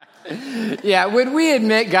Yeah, would we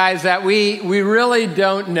admit, guys, that we really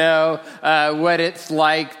don't know what it's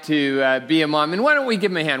like to be a mom? And why don't we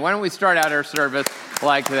give them a hand? Why don't we start out our service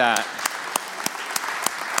like that?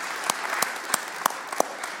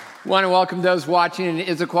 Want to welcome those watching in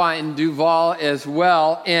Issaquah and Duval as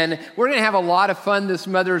well. And we're going to have a lot of fun this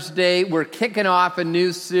Mother's Day. We're kicking off a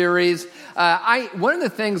new series. One of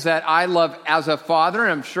the things that I love as a father,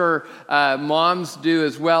 and I'm sure moms do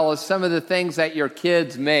as well, is some of the things that your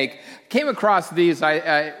kids make. Came across these.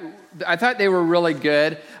 I thought they were really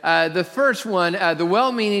good. The first one, the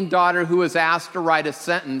well-meaning daughter who was asked to write a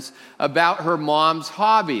sentence about her mom's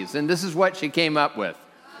hobbies. And this is what she came up with.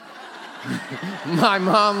 My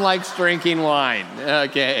mom likes drinking wine.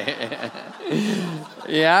 Okay.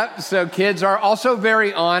 Yeah, so kids are also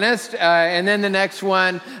very honest. And then the next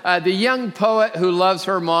one, the young poet who loves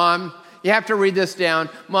her mom. You have to read this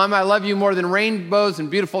down. Mom, I love you more than rainbows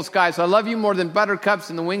and beautiful skies. I love you more than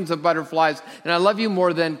buttercups and the wings of butterflies. And I love you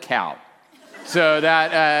more than cow. So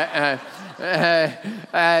that...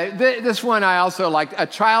 this one I also liked. A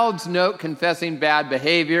child's note confessing bad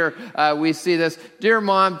behavior. We see this. Dear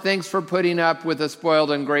Mom, thanks for putting up with a spoiled,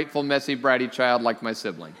 ungrateful, messy, bratty child like my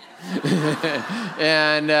sibling.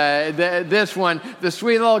 And this one, the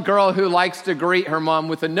sweet little girl who likes to greet her mom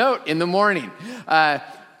with a note in the morning.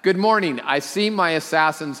 Good morning. I see my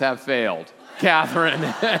assassins have failed. Catherine.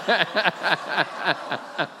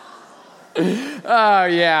 Oh,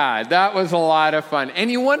 yeah, that was a lot of fun. And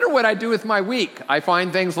you wonder what I do with my week. I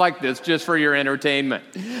find things like this just for your entertainment.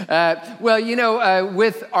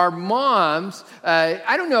 With our moms,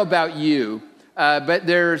 I don't know about you, but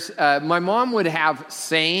my mom would have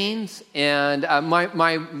sayings, and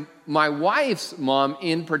my wife's mom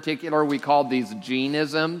in particular, we called these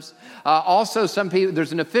Jeanisms. Also, some people,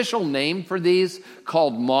 there's an official name for these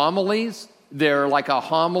called homilies. They're like a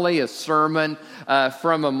homily, a sermon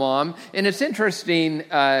from a mom. And it's interesting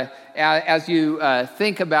as you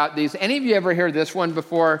think about these. Any of you ever hear this one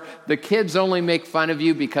before? The kids only make fun of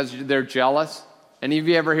you because they're jealous. Any of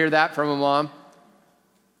you ever hear that from a mom?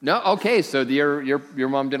 No? Okay, so your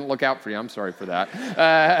mom didn't look out for you. I'm sorry for that.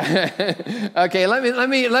 Okay,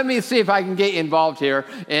 let me see if I can get you involved here.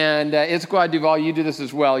 And Issaquah Duval, you do this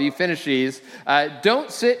as well. You finish these.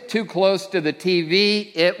 Don't sit too close to the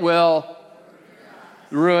TV. It will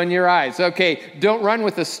ruin your eyes. Okay, don't run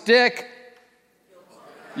with a stick.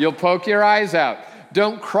 You'll poke your eyes out.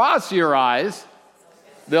 Don't cross your eyes.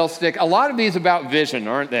 They'll stick. A lot of these about vision,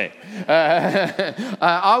 aren't they?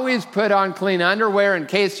 Always put on clean underwear in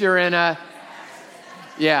case you're in a...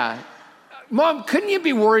 Yeah. Mom, couldn't you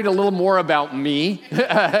be worried a little more about me?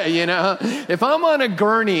 If I'm on a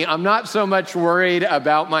gurney, I'm not so much worried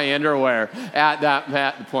about my underwear at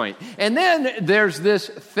that point. And then there's this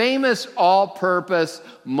famous all-purpose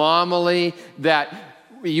homily that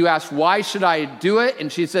you ask, why should I do it?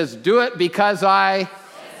 And she says, do it because I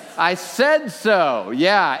said so.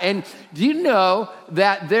 Yeah. And do you know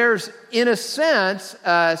that there's, in a sense,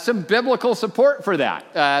 some biblical support for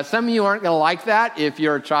that? Some of you aren't going to like that if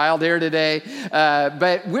you're a child here today.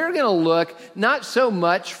 But we're going to look not so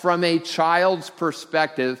much from a child's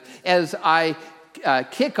perspective as I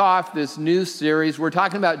kick off this new series. We're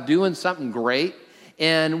talking about doing something great.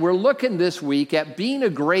 And we're looking this week at being a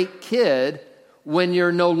great kid when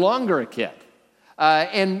you're no longer a kid.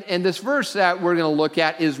 And this verse that we're going to look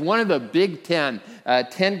at is one of the big 10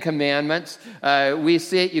 Commandments. We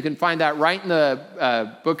see it. You can find that right in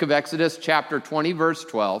the book of Exodus, chapter 20, verse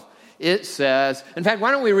 12. It says, in fact,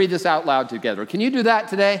 why don't we read this out loud together? Can you do that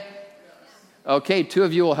today? Okay, 2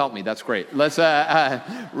 of you will help me. That's great. Let's,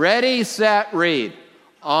 ready, set, read.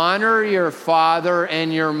 Honor your father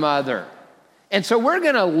and your mother. And so we're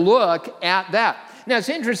going to look at that. Now, it's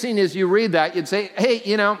interesting as you read that, you'd say,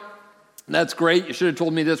 hey, that's great. You should have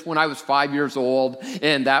told me this when I was 5 years old,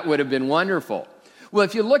 and that would have been wonderful. Well,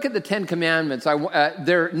 if you look at the 10 Commandments,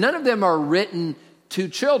 none of them are written to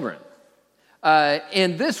children.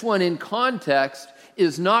 And this one, in context,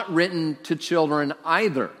 is not written to children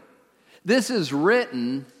either. This is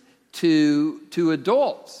written to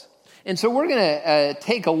adults. And so we're going to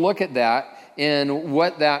take a look at that and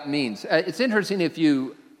what that means. It's interesting if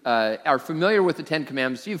you are familiar with the 10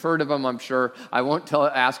 Commandments. You've heard of them, I'm sure. I won't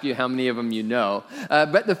ask you how many of them you know.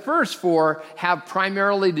 But the first 4 have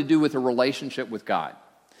primarily to do with a relationship with God.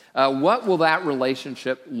 What will that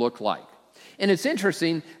relationship look like? And it's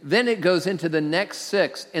interesting, then it goes into the next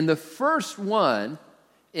 6. And the first one,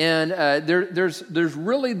 and there's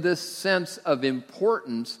really this sense of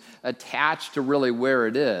importance attached to really where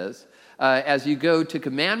it is. As you go to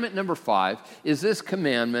commandment number 5, is this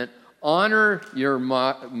commandment, honor your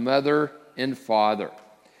mother and father.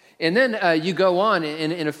 And then you go on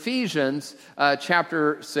in Ephesians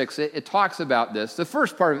chapter 6, it talks about this. The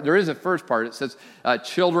first part, there is a first part. It says,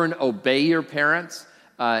 children, obey your parents.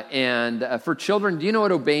 And for children, do you know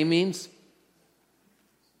what obey means?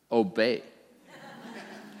 Obey.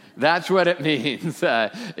 That's what it means.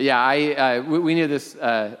 We knew this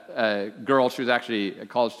girl. She was actually a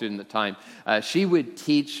college student at the time. She would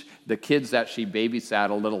teach the kids that she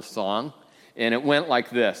babysat a little song. And it went like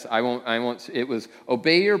this. It was,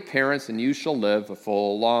 obey your parents and you shall live a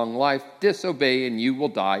full, long life. Disobey and you will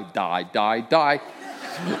die, die, die, die.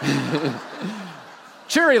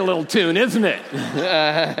 Cheery little tune, isn't it?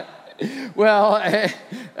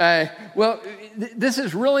 This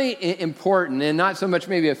is really important, and not so much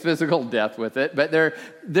maybe a physical death with it, but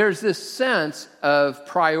there's this sense of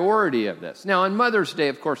priority of this. Now, on Mother's Day,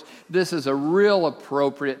 of course, this is a real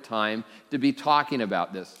appropriate time to be talking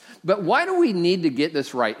about this. But why do we need to get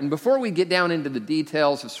this right? And before we get down into the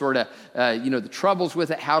details of sort of, the troubles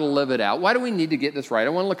with it, how to live it out, why do we need to get this right? I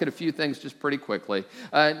want to look at a few things just pretty quickly.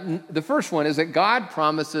 The first one is that God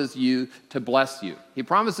promises you to bless you. He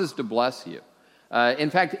promises to bless you.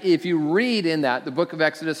 In fact, if you read in that, the book of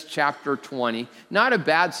Exodus chapter 20, not a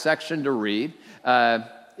bad section to read.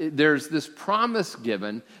 There's this promise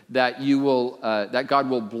given that that God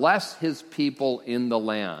will bless his people in the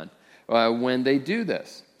land when they do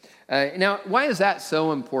this. Now, why is that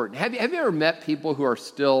so important? Have you ever met people who are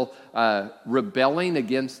still rebelling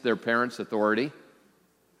against their parents' authority?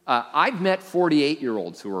 I've met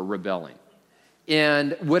 48-year-olds who are rebelling.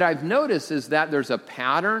 And what I've noticed is that there's a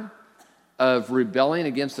pattern of rebelling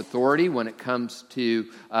against authority when it comes to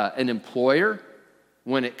an employer,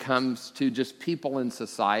 when it comes to just people in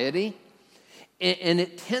society. And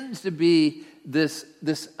it tends to be this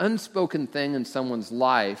unspoken thing in someone's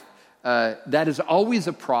life that is always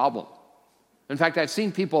a problem. In fact, I've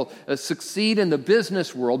seen people succeed in the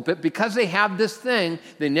business world, but because they have this thing,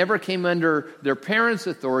 they never came under their parents'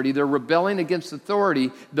 authority, they're rebelling against authority,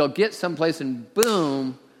 they'll get someplace and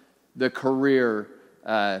boom, the career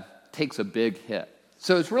takes a big hit.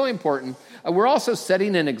 So it's really important. We're also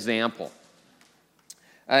setting an example.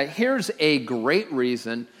 Here's a great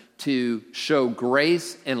reason to show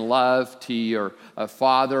grace and love to your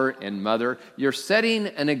father and mother. You're setting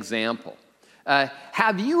an example.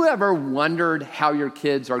 Have you ever wondered how your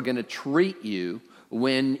kids are going to treat you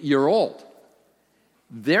when you're old?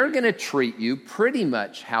 They're going to treat you pretty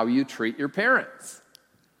much how you treat your parents.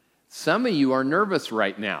 Some of you are nervous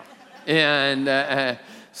right now. And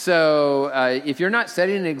so if you're not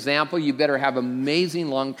setting an example, you better have amazing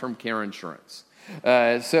long-term care insurance.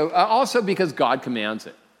 Also because God commands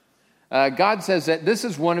it. God says that this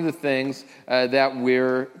is one of the things that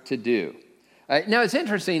we're to do. Now, it's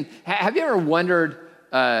interesting. Have you ever wondered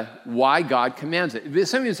why God commands it?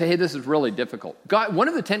 Some of you say, hey, this is really difficult. God, one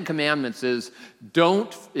of the 10 commandments is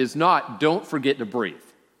don't forget to breathe.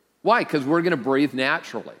 Why? Because we're going to breathe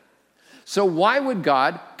naturally. So why would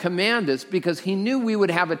God command us? Because he knew we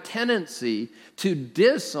would have a tendency to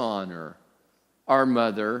dishonor our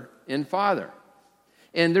mother and father.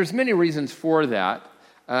 And there's many reasons for that.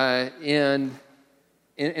 And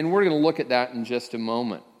we're going to look at that in just a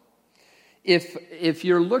moment. If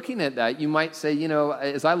you're looking at that, you might say,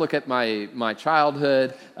 as I look at my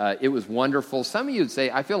childhood, it was wonderful. Some of you would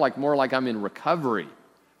say, I feel more like I'm in recovery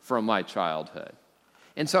from my childhood.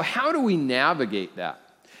 And so how do we navigate that?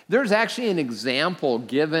 There's actually an example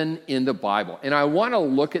given in the Bible. And I want to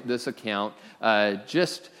look at this account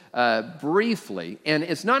just briefly. And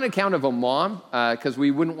it's not an account of a mom, because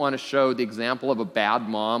we wouldn't want to show the example of a bad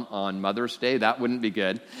mom on Mother's Day. That wouldn't be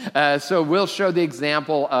good. So we'll show the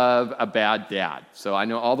example of a bad dad. So I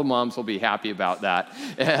know all the moms will be happy about that.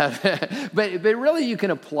 But really you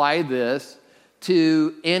can apply this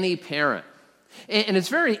to any parent. And it's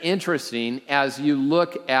very interesting as you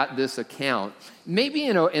look at this account, maybe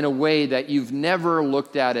in a way that you've never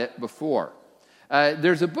looked at it before.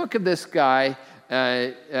 There's a book of this guy,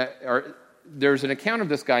 there's an account of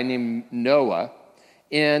this guy named Noah,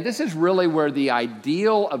 and this is really where the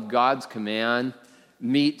ideal of God's command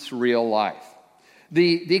meets real life.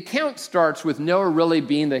 The account starts with Noah really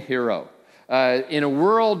being the hero. In a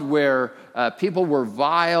world where people were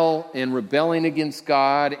vile and rebelling against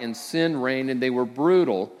God and sin reigned and they were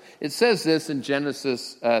brutal, it says this in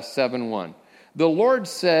Genesis 7:1. The Lord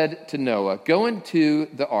said to Noah, "Go into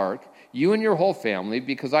the ark, you and your whole family,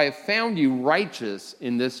 because I have found you righteous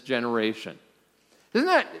in this generation."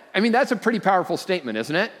 That's a pretty powerful statement,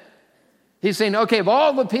 isn't it? He's saying, okay, of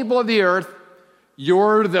all the people of the earth,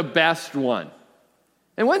 you're the best one.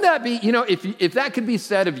 And wouldn't that be, if that could be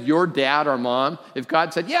said of your dad or mom, if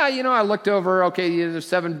God said, yeah, I looked over, okay, there's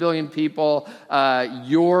 7 billion people,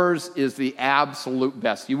 yours is the absolute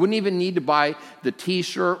best. You wouldn't even need to buy the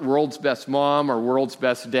t-shirt, world's best mom or world's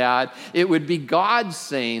best dad. It would be God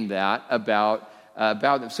saying that about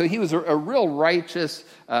them. So he was a real righteous,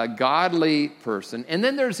 godly person. And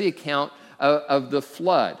then there's the account of the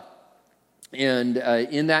flood. And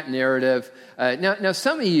in that narrative, now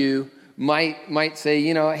some of you might say,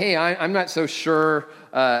 hey, I'm not so sure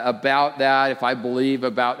about that, if I believe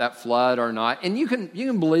about that flood or not. And you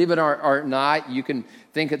can believe it or not. You can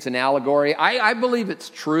think it's an allegory. I believe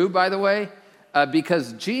it's true, by the way,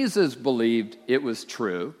 because Jesus believed it was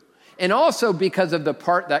true, and also because of the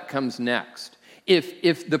part that comes next.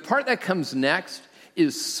 If the part that comes next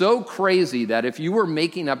is so crazy that if you were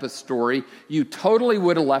making up a story, you totally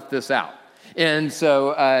would have left this out. And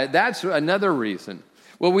so that's another reason.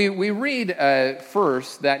 Well, we read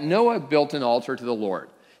first that Noah built an altar to the Lord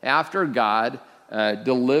after God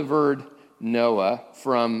delivered Noah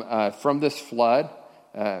from this flood.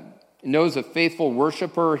 Noah's a faithful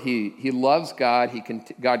worshiper. He loves God.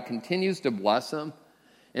 God continues to bless him.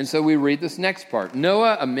 And so we read this next part.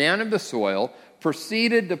 Noah, a man of the soil,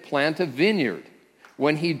 proceeded to plant a vineyard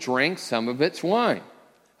when he drank some of its wine.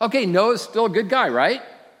 Okay, Noah's still a good guy, right?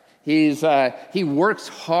 He works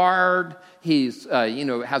hard. He's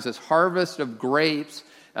has this harvest of grapes,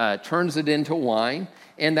 turns it into wine,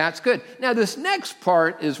 and that's good. Now, this next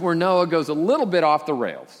part is where Noah goes a little bit off the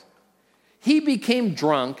rails. He became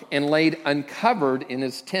drunk and laid uncovered in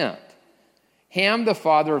his tent. Ham, the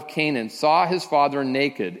father of Canaan, saw his father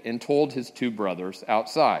naked and told his 2 brothers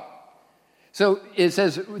outside. So it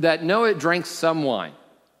says that Noah drank some wine.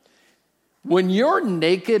 When you're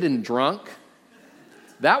naked and drunk,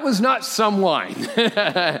 that was not some wine.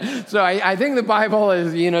 So I think the Bible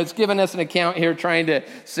is, it's given us an account here trying to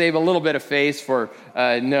save a little bit of face for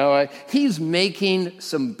Noah. He's making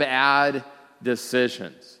some bad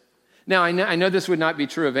decisions. Now, I know this would not be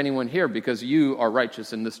true of anyone here because you are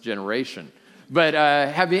righteous in this generation. But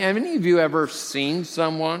have any of you ever seen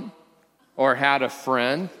someone or had a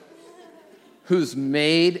friend who's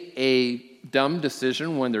made a dumb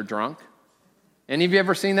decision when they're drunk? Any of you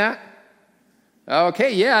ever seen that?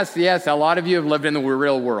 Okay, yes, a lot of you have lived in the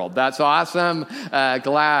real world. That's awesome,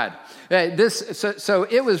 glad. So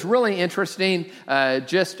it was really interesting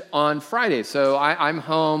just on Friday. So I'm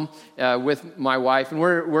home with my wife, and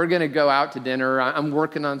we're going to go out to dinner. I'm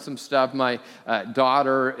working on some stuff. My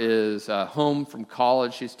daughter is home from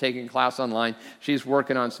college. She's taking class online. She's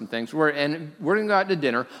working on some things. We're going to go out to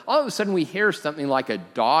dinner. All of a sudden, we hear something like a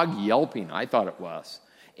dog yelping. I thought it was.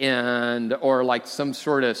 Or like some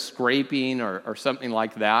sort of scraping or something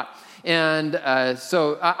like that. And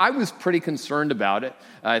so I was pretty concerned about it.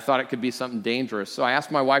 I thought it could be something dangerous. So I asked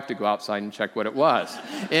my wife to go outside and check what it was.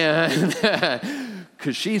 And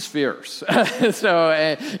because she's fierce. So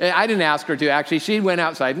I didn't ask her to. Actually, she went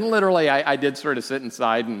outside. And literally, I did sort of sit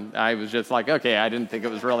inside. And I was just like, okay, I didn't think it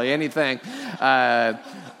was really anything.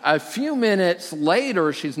 A few minutes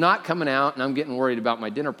later, she's not coming out, and I'm getting worried about my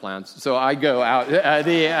dinner plans. So I go out.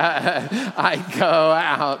 I go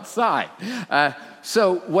outside.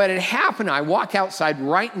 So what had happened? I walk outside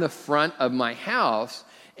right in the front of my house,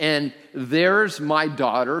 and there's my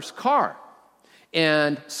daughter's car,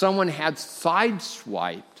 and someone had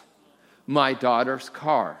sideswiped my daughter's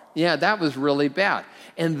car. Yeah, that was really bad.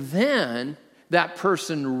 And then that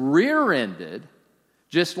person rear-ended,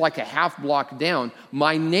 just like a half block down,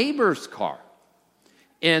 my neighbor's car.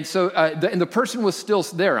 And so the person was still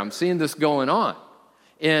there. I'm seeing this going on.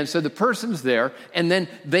 And so the person's there, and then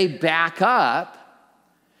they back up,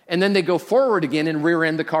 and then they go forward again and rear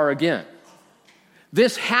end the car again.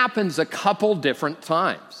 This happens a couple different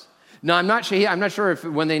times. Now, I'm not sure if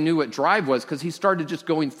when they knew what drive was, because he started just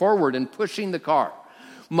going forward and pushing the car.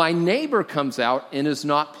 My neighbor comes out and is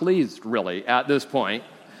not pleased, really, at this point.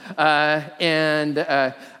 Now,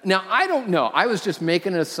 I don't know. I was just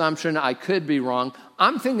making an assumption. I could be wrong.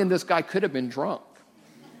 I'm thinking this guy could have been drunk.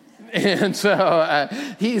 And so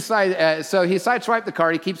he sideswiped the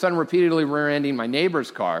car. He keeps on repeatedly rear-ending my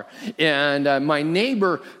neighbor's car. And my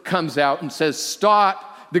neighbor comes out and says,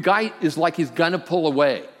 stop. The guy is like he's going to pull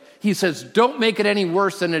away. He says, don't make it any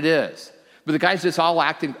worse than it is. But the guy's just all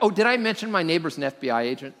acting. Oh, did I mention my neighbor's an FBI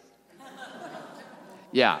agent?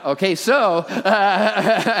 Yeah, okay, so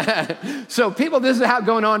people, this is how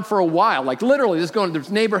going on for a while. Like literally, this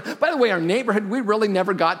neighbor. By the way, our neighborhood, we really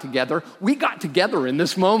never got together. We got together in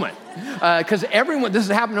this moment. Because this has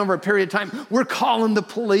happened over a period of time. We're calling the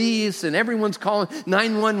police and everyone's calling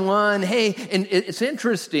 911. Hey, and it's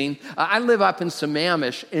interesting. I live up in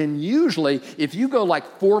Sammamish, and usually if you go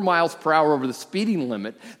like 4 miles per hour over the speeding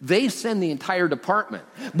limit, they send the entire department.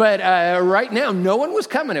 But right now, no one was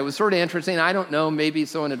coming. It was sort of interesting. I don't know, maybe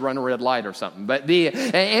someone had run a red light or something. But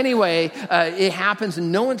anyway, it happens,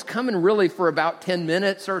 and no one's coming really for about 10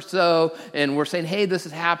 minutes or so. And we're saying, hey, this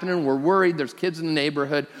is happening. We're worried. There's kids in the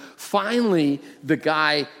neighborhood. Finally, the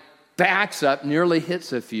guy backs up, nearly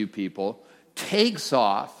hits a few people, takes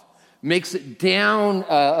off, makes it down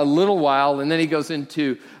a little while, and then he goes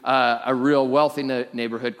into a real wealthy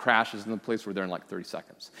neighborhood, crashes, and the police were there in like 30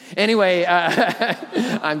 seconds. Anyway,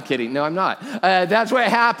 I'm kidding. No, I'm not. That's what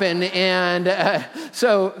happened, and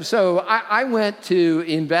so I went to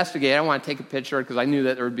investigate. I want to take a picture because I knew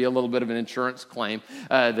that there would be a little bit of an insurance claim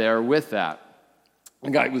there with that. The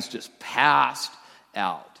guy was just passed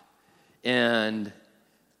out, and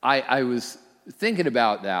I was thinking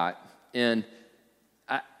about that, and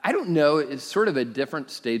I don't know, it's sort of a different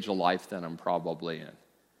stage of life than I'm probably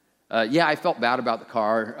in. Yeah, I felt bad about the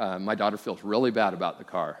car. My daughter feels really bad about the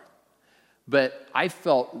car. But I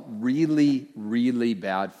felt really, really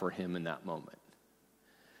bad for him in that moment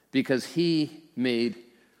because he made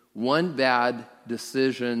one bad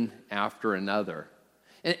decision after another.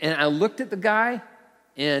 And I looked at the guy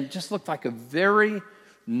and just looked like a very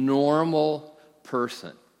normal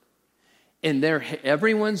person. And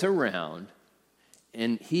everyone's around.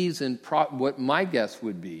 And he's in what my guess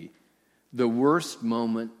would be the worst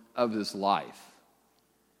moment of his life.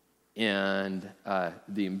 And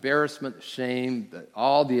the embarrassment, the shame,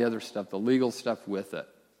 all the other stuff, the legal stuff with it.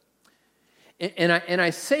 And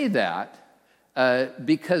I say that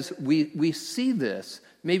because we see this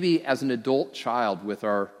maybe as an adult child with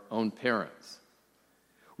our own parents.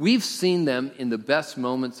 We've seen them in the best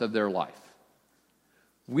moments of their life.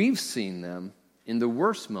 We've seen them in the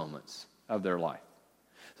worst moments of their life.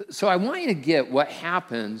 So I want you to get what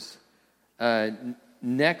happens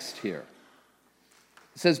next here.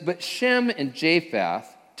 It says, but Shem and Japheth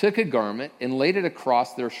took a garment and laid it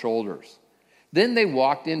across their shoulders. Then they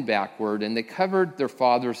walked in backward, and they covered their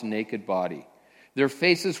father's naked body. Their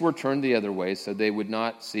faces were turned the other way so they would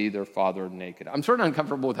not see their father naked. I'm sort of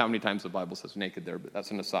uncomfortable with how many times the Bible says naked there, but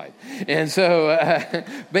that's an aside. And so,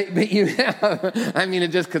 but you have, I mean, it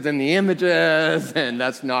just because in the images, and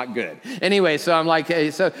that's not good. Anyway, so I'm like,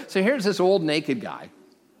 hey, so here's this old naked guy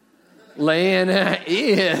laying,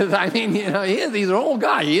 he's an old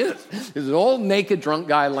guy. He's an old naked drunk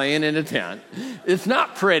guy laying in a tent. It's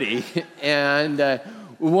not pretty. And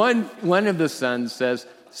one of the sons says,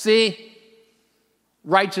 see,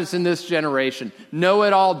 righteous in this generation,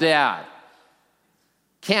 know-it-all dad,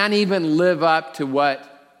 can't even live up to what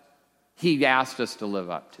he asked us to live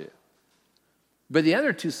up to. But the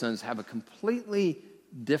other two sons have a completely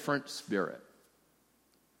different spirit.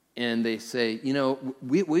 And they say,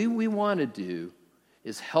 what we want to do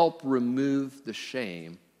is help remove the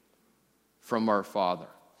shame from our father.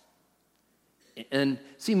 And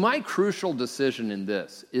see, my crucial decision in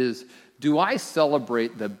this is, do I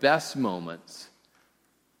celebrate the best moments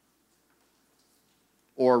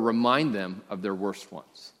or remind them of their worst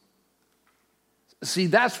ones? See,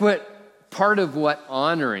 that's part of what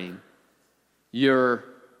honoring your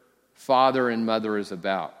father and mother is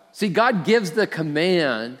about. See, God gives the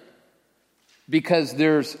command because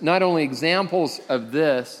there's not only examples of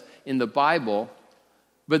this in the Bible,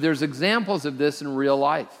 but there's examples of this in real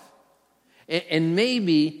life. And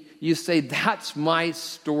maybe you say, that's my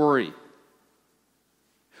story.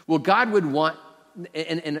 Well, God would want,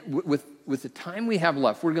 and with the time we have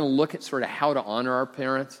left, we're going to look at sort of how to honor our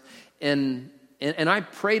parents. And I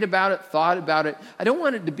prayed about it, thought about it. I don't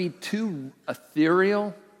want it to be too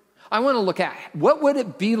ethereal. I want to look at what would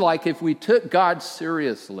it be like if we took God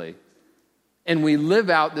seriously and we live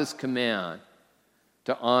out this command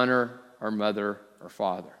to honor our mother or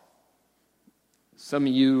father. Some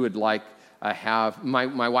of you would like have, my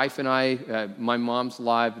wife and I, my mom's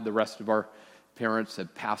alive, the rest of our parents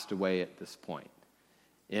have passed away at this point.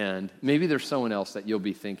 And maybe there's someone else that you'll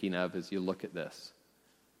be thinking of as you look at this.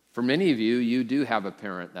 For many of you, you do have a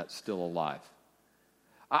parent that's still alive.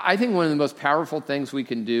 I think one of the most powerful things we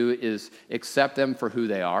can do is accept them for who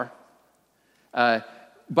they are,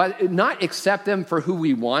 but not accept them for who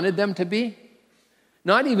we wanted them to be,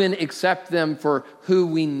 not even accept them for who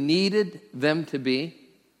we needed them to be,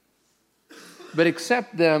 but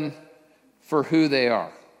accept them for who they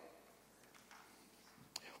are.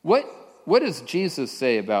 What does Jesus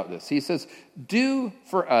say about this? He says, do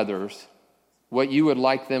for others what you would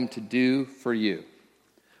like them to do for you.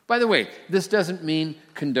 By the way, this doesn't mean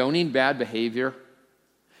condoning bad behavior.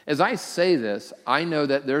 As I say this, I know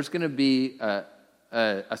that there's going to be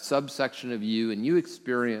a subsection of you, and you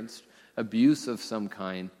experienced abuse of some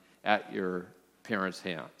kind at your parents'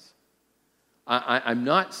 hands. I'm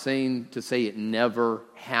not saying to say it never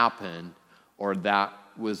happened or that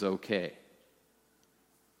was okay.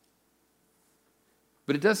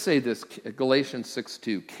 But it does say this, Galatians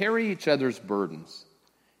 6:2, carry each other's burdens,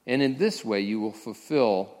 and in this way you will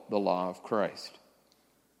fulfill the law of Christ.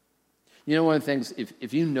 You know, one of the things,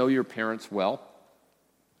 if you know your parents well,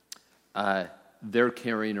 they're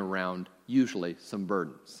carrying around usually some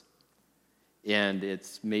burdens. And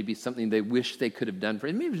it's maybe something they wish they could have done for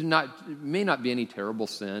you. It may not be any terrible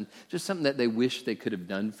sin, just something that they wish they could have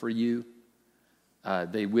done for you.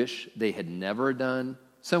 They wish they had never done,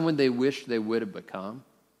 someone they wish they would have become.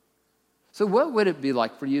 So what would it be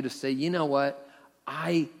like for you to say, you know what,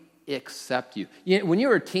 I accept you? When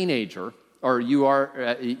you're a teenager, or you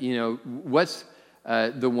are, what's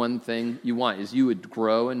the one thing you want? Is you would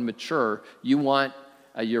grow and mature. You want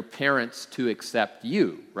your parents to accept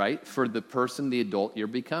you, right? For the person, the adult you're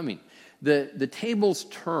becoming. The tables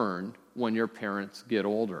turn when your parents get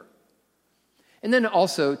older. And then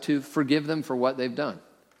also to forgive them for what they've done.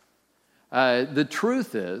 The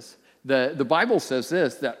truth is, the Bible says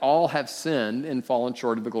this, that all have sinned and fallen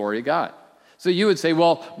short of the glory of God. So you would say,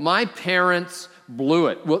 well, my parents blew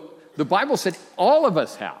it. Well, the Bible said all of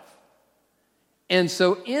us have. And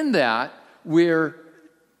so in that, we're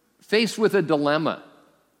faced with a dilemma.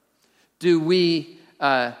 Do we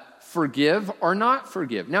forgive or not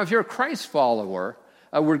forgive? Now, if you're a Christ follower,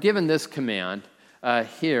 we're given this command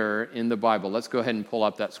here in the Bible. Let's go ahead and pull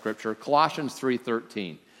up that scripture. Colossians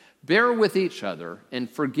 3:13. Bear with each other and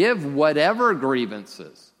forgive whatever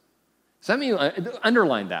grievances. Some of you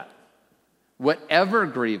underline that. Whatever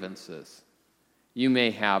grievances you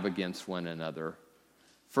may have against one another.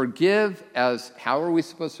 Forgive as, how are we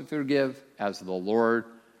supposed to forgive? As the Lord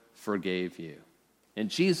forgave you.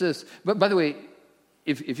 And Jesus, but by the way,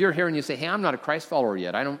 if you're here and you say, hey, I'm not a Christ follower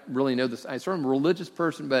yet, I don't really know this, I'm sort of a religious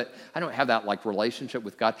person, but I don't have that like relationship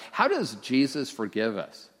with God. How does Jesus forgive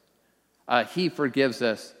us? He forgives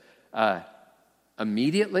us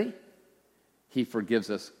immediately. He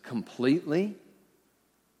forgives us completely.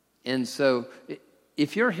 And so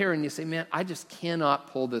if you're here and you say, man, I just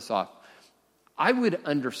cannot pull this off, I would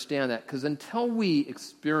understand that, because until we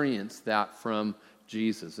experience that from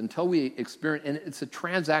Jesus, until we experience, and it's a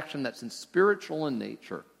transaction that's spiritual in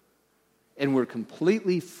nature, and we're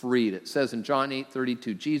completely freed. It says in John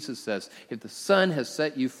 8:32, Jesus says, if the Son has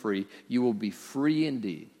set you free, you will be free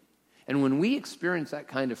indeed. And when we experience that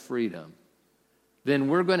kind of freedom, then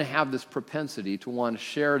we're going to have this propensity to want to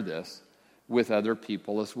share this with other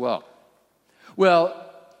people as well.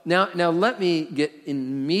 Well, now let me get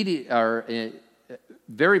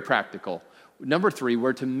very practical. Number 3,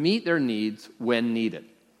 we're to meet their needs when needed.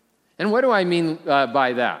 And what do I mean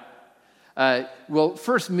by that? Well,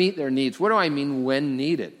 first, meet their needs. What do I mean when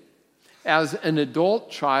needed? As an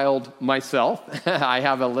adult child myself, I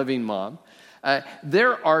have a living mom.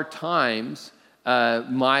 There are times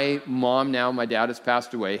my mom now, my dad has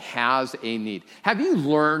passed away, has a need. Have you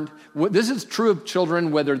learned, this is true of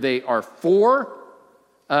children, whether they are for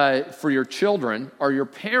your children, or your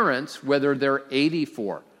parents, whether they're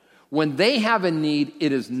 84. When they have a need,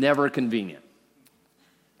 it is never convenient.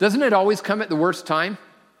 Doesn't it always come at the worst time?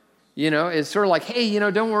 It's sort of like, hey,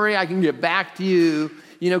 don't worry, I can get back to you.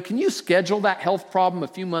 Can you schedule that health problem a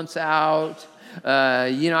few months out?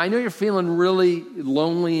 I know you're feeling really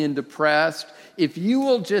lonely and depressed. If you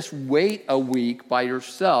will just wait a week by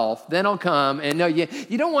yourself, then I'll come. And no,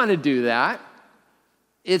 you don't want to do that.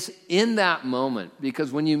 It's in that moment,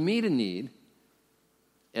 because when you meet a need,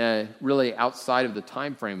 really outside of the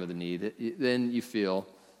time frame of the need, then you feel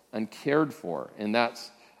uncared for. And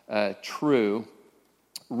that's true,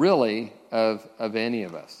 really, of any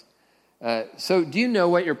of us. So do you know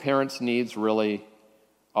what your parents' needs really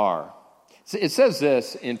are? It says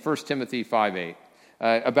this in 1 Timothy 5:8.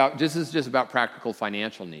 This is just about practical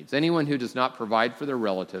financial needs. Anyone who does not provide for their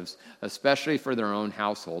relatives, especially for their own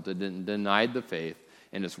household, denied the faith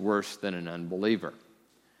and is worse than an unbeliever.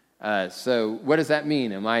 So what does that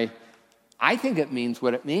mean? I think it means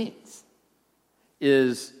what it means,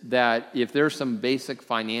 is that if there's some basic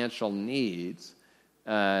financial needs,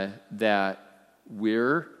 that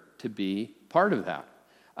we're to be part of that.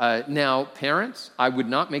 Now, parents, I would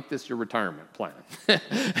not make this your retirement plan,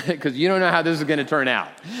 because you don't know how this is going to turn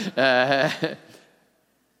out.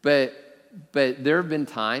 But there have been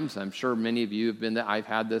times, I'm sure many of you have been there, I've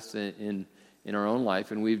had this in our own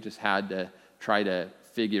life, and we've just had to try to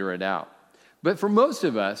figure it out. But for most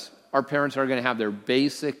of us, our parents are going to have their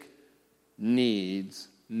basic needs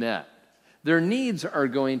met. Their needs are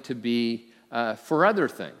going to be for other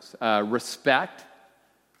things. Respect.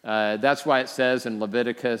 That's why it says in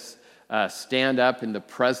Leviticus, stand up in the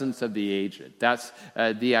presence of the aged. That's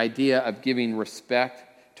the idea of giving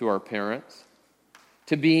respect to our parents.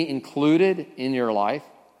 To be included in your life.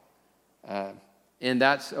 And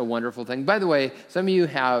that's a wonderful thing. By the way, some of you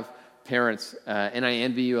have parents, and I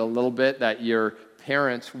envy you a little bit that your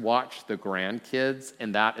parents watch the grandkids,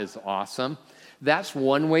 and that is awesome. That's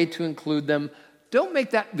one way to include them. Don't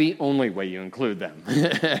make that the only way you include them.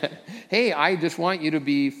 Hey, I just want you to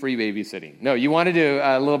be free babysitting. No, you want to do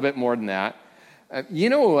a little bit more than that. You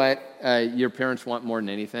know what your parents want more than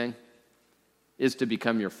anything? Is to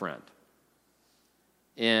become your friend.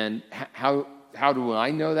 And how do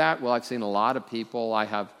I know that? Well, I've seen a lot of people. I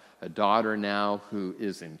have a daughter now who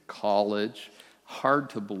is in college.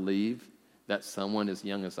 Hard to believe that someone as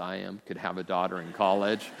young as I am could have a daughter in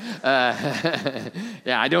college. Yeah,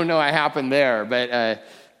 I don't know what happened there, but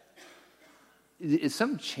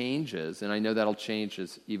some changes, and I know that'll change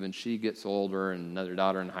as even she gets older and another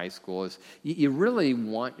daughter in high school, is you really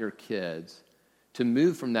want your kids to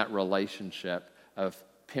move from that relationship of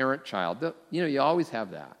parent-child. You know, you always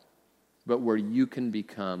have that, but where you can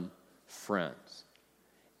become friends.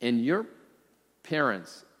 And your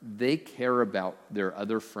parents, they care about their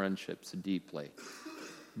other friendships deeply.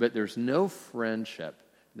 But there's no friendship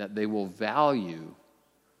that they will value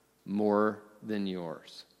more than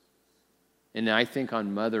yours. And I think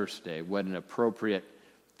on Mother's Day, what an appropriate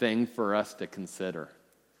thing for us to consider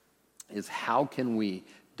is how can we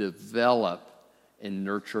develop and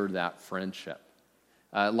nurture that friendship?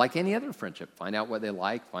 Like any other friendship, find out what they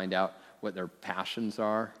like, find out what their passions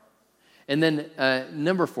are. And then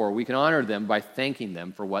number 4, we can honor them by thanking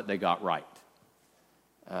them for what they got right.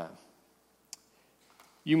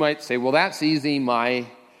 You might say, well, that's easy. My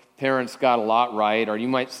parents got a lot right. Or you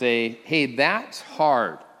might say, hey, that's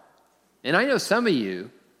hard. And I know some of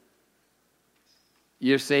you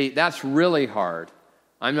say, that's really hard.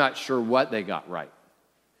 I'm not sure what they got right.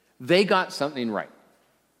 They got something right.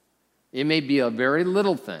 It may be a very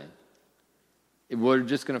little thing. We're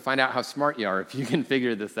just going to find out how smart you are if you can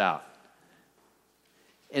figure this out.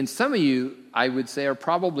 And some of you, I would say, are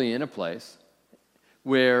probably in a place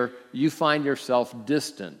where you find yourself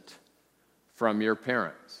distant from your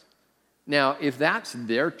parents. Now, if that's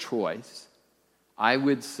their choice, I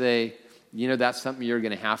would say, that's something you're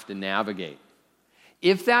going to have to navigate.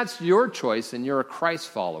 If that's your choice and you're a Christ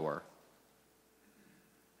follower,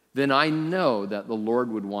 then I know that the Lord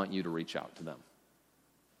would want you to reach out to them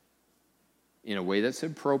in a way that's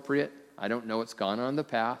appropriate. I don't know what's gone on in the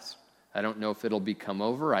past. I don't know if it'll be come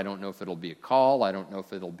over. I don't know if it'll be a call. I don't know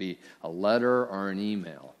if it'll be a letter or an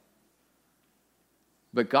email.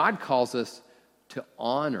 But God calls us to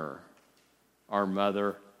honor our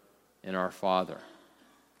mother and our father.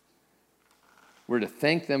 We're to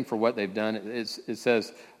thank them for what they've done. It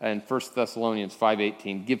says in 1 Thessalonians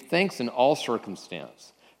 5:18, give thanks in all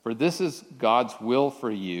circumstance, for this is God's will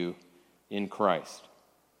for you in Christ.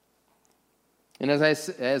 And as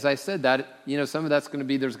I said that, some of that's going to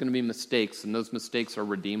be, there's going to be mistakes, and those mistakes are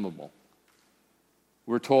redeemable.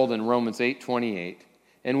 We're told in Romans 8:28,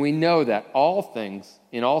 and we know that in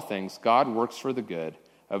all things, God works for the good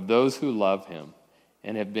of those who love him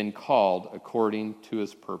and have been called according to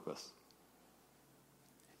his purpose.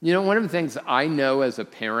 One of the things I know as a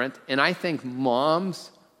parent, and I think moms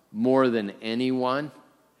more than anyone,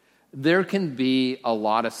 there can be a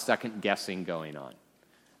lot of second guessing going on.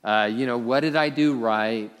 What did I do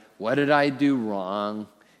right? What did I do wrong?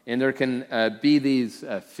 And there can be these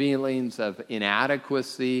feelings of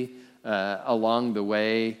inadequacy along the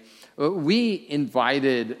way. We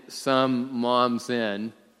invited some moms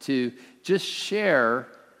in to just share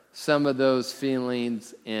some of those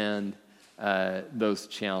feelings and those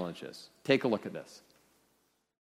challenges. Take a look at this.